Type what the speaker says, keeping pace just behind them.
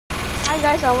Hi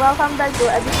guys, and welcome back to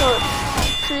episode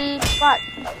 3 part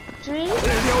 3.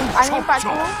 I mean part 2.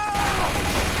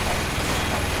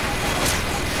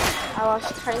 I was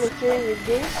trying to kill him with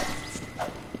this,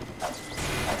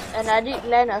 and I did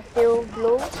land a few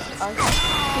blows, a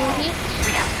few hits.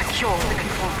 We have secured the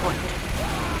control point.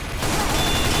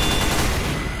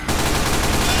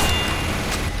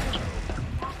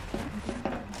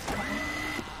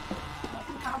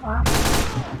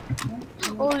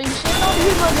 Holy shit, not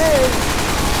him again!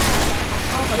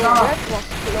 Okay, that was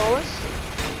close.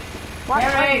 What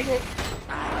is it?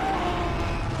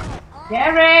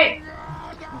 Gary!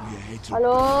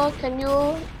 Hello, can you...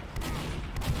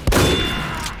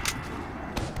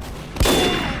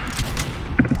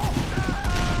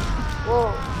 Whoa,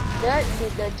 that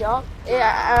did the job. I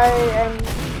am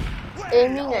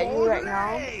aiming at you right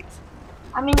now.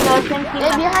 I'm in the same team.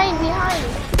 Hey, behind!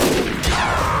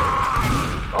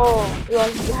 Oh, it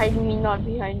was behind me, not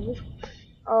behind you.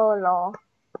 Oh, lol.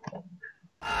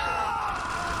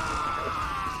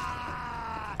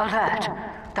 Alert!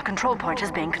 The control point is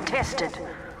being contested.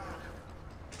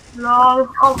 Lol,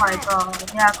 oh my god,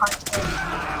 they are controlling.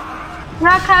 They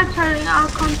are capturing our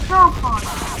control point.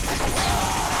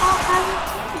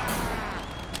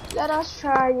 Let us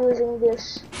try using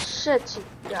this shitty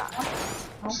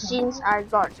gun. Since I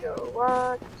got the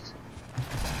what?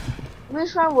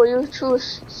 Which one will you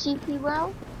choose? CP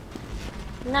well?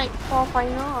 Nightfall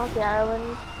final? Okay, I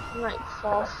went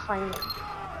Nightfall final.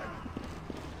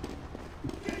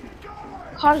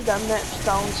 Cause the map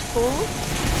sounds cool.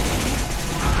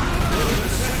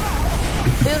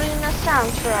 Building a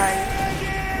soundtrack.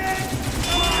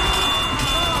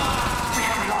 We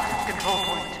have lost control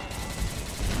point.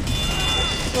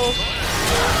 So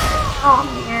Oh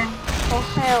man. for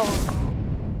hell.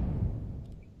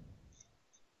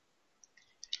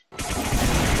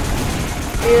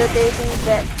 Irritating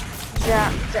that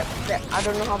I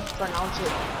don't know how to pronounce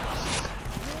it.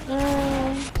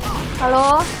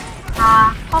 Hello?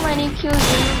 How many kills do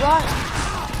you got?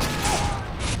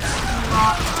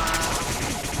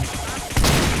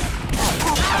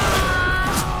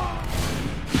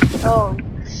 Oh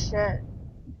shit.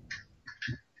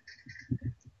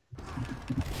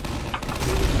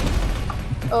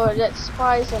 Oh, that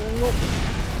spies and noob.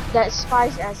 That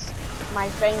spies as my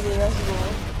friend gave us go.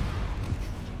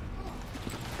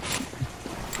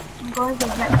 I'm going to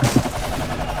get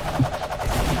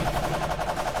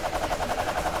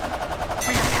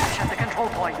We have captured the control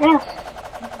point. Yes.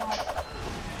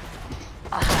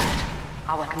 Alert!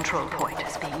 Our control point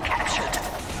is being captured.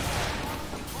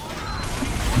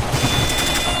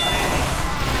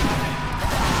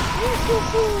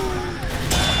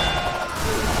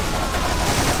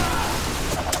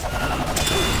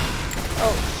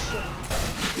 Oh shit.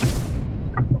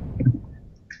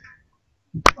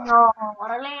 No.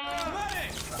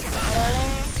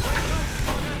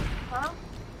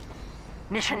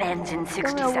 Mission ends in 60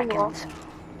 Come here, seconds.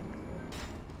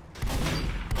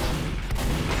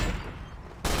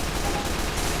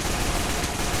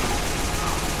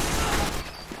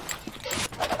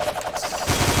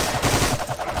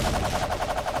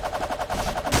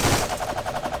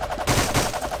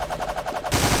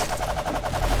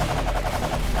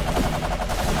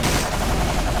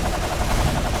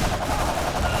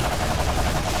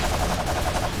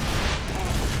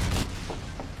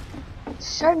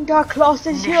 Santa Claus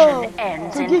is here Mission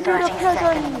ends to in give you the 30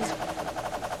 present.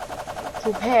 seconds.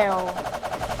 To hell.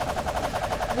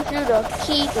 Give you the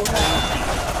key to hell.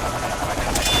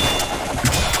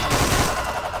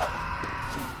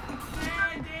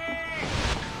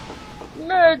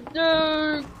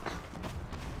 Medic!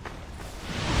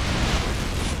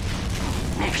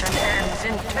 Mission ends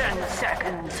in 10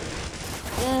 seconds.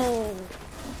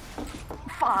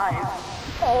 5,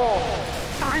 4,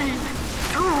 3,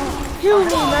 2. Kill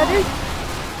me, medic!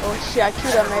 Oh shit, I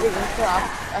killed a medic instead of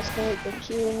asking it to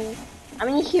kill me. I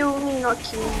mean heal me, not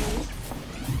kill me.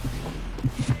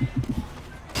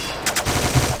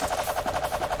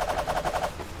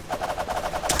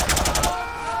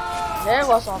 That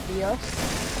was obvious.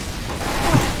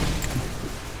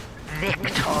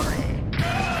 Victory.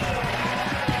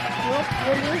 Nope,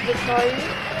 really victory.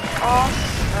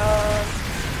 Awesome.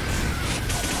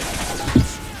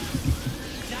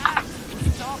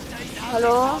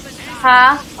 Hello?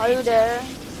 Huh? Are you there?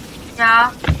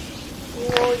 Yeah.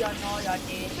 Oh, you're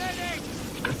dead.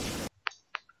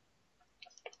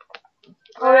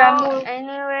 Oh, yeah,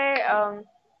 Well,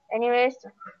 anyways,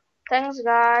 thanks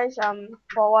guys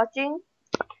for watching.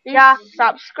 Please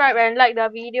subscribe and like the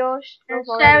videos. Don't And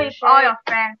forget share to with all your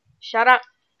friends. Shut up.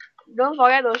 Don't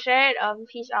forget to share it.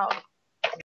 Peace out.